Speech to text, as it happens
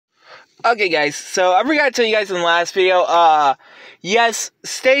Okay, guys, so I forgot to tell you guys in the last video, yes,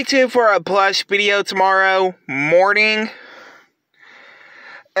 stay tuned for a plush video tomorrow morning.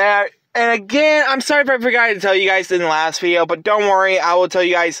 And again, I'm sorry if I forgot to tell you guys in the last video, but don't worry, I will tell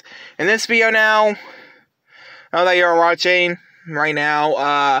you guys in this video now that you're watching right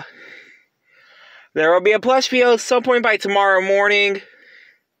now. There will be a plush video some point by tomorrow morning.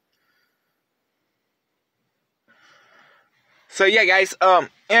 So yeah, guys,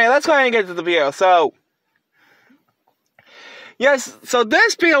 anyway, let's go ahead and get to the video. So, yes, so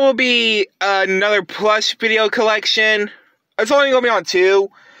this video will be another plush video collection. It's only going to be on 2.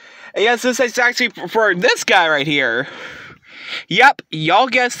 And yes, this is actually for this guy right here. Yep, y'all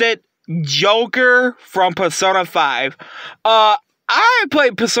guessed it, Joker from Persona 5. I haven't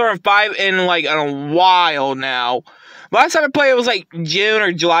played Persona 5 in like a while now. Last time I played it was like June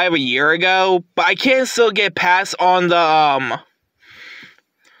or July of a year ago, but I can't still get past on the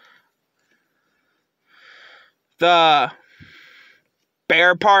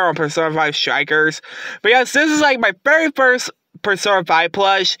bear part on Persona 5 Strikers. But yes, this is like my very first Persona 5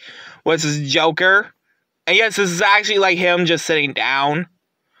 plush, which is Joker. And yes, this is actually like him just sitting down.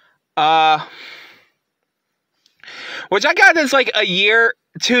 Which I got this like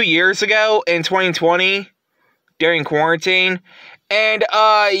 2 years ago in 2020 during quarantine. And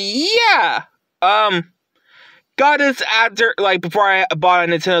yeah. Got this after before I bought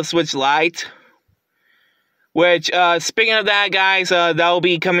a Nintendo Switch Lite. Which speaking of that, guys, that will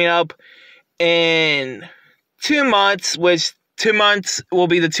be coming up in 2 months, which 2 months will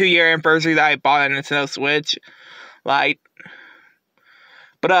be the 2-year anniversary that I bought a Nintendo Switch Lite.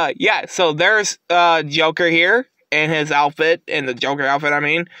 But yeah, so there's Joker here in his outfit, in the Joker outfit, I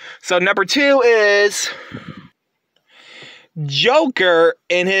mean. So number 2 is Joker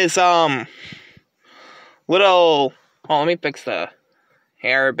in his little, let me fix the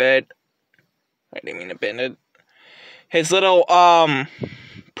hair a bit. I didn't mean to bend it. His little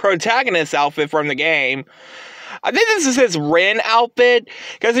protagonist outfit from the game. I think this is his Rin outfit,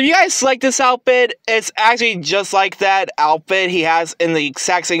 because if you guys select this outfit, it's actually just like that outfit he has in the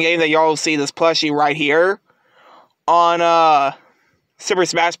exact same game that y'all see this plushie right here on Super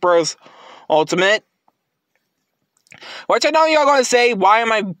Smash Bros. Ultimate. Which I know y'all gonna say, why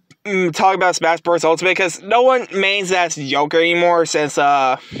am I talking about Smash Bros. Ultimate? Because no one mains as Joker anymore since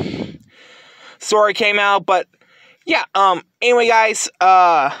Sora came out. But yeah, anyway, guys,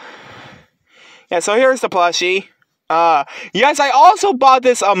 yeah, so here's the plushie. Yes, I also bought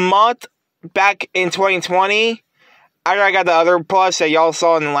this a month back in 2020 after I got the other plush that y'all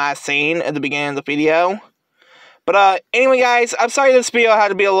saw in the last scene at the beginning of the video. But anyway, guys, I'm sorry this video had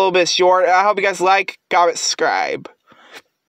to be a little bit short. I hope you guys like, comment, subscribe.